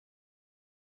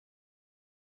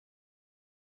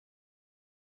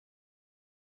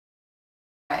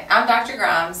I'm Dr.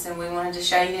 Grimes, and we wanted to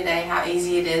show you today how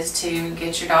easy it is to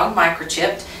get your dog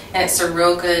microchipped. And it's a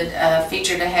real good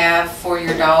feature to have for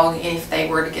your dog if they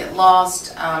were to get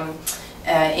lost.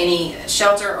 Any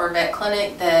shelter or vet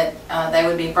clinic that they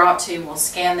would be brought to will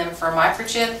scan them for a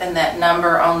microchip, and that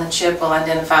number on the chip will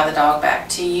identify the dog back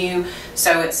to you.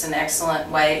 So it's an excellent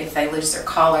way. If they lose their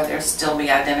collar, they'll still be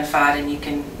identified and you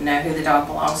can know who the dog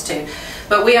belongs to.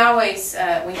 But we always,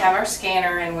 we have our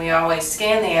scanner, and we always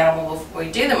scan the animal before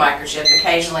we do the microchip.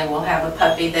 Occasionally we'll have a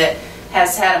puppy that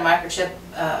has had a microchip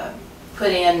put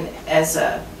in as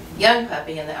a young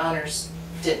puppy, and the owners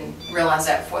didn't realize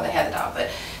that before they had the dog. But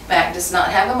Mac does not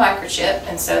have a microchip,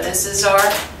 and so this is our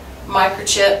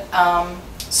microchip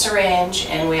syringe,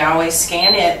 and we always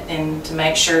scan it and to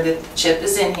make sure that the chip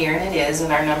is in here, and it is,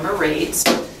 and our number reads.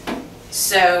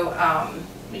 So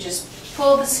we just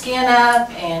pull the skin up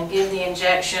and give the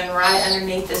injection right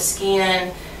underneath the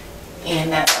skin,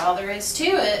 and that's all there is to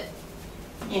it.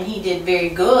 And he did very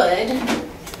good.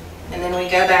 And then we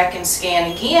go back and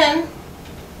scan again,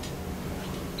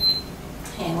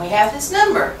 and we have his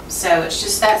number. So it's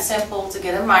just that simple to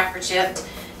get a microchipped,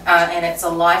 and it's a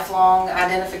lifelong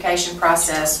identification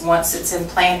process. Once it's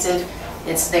implanted,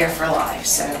 it's there for life.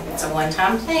 So it's a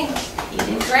one-time thing. He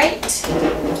did great.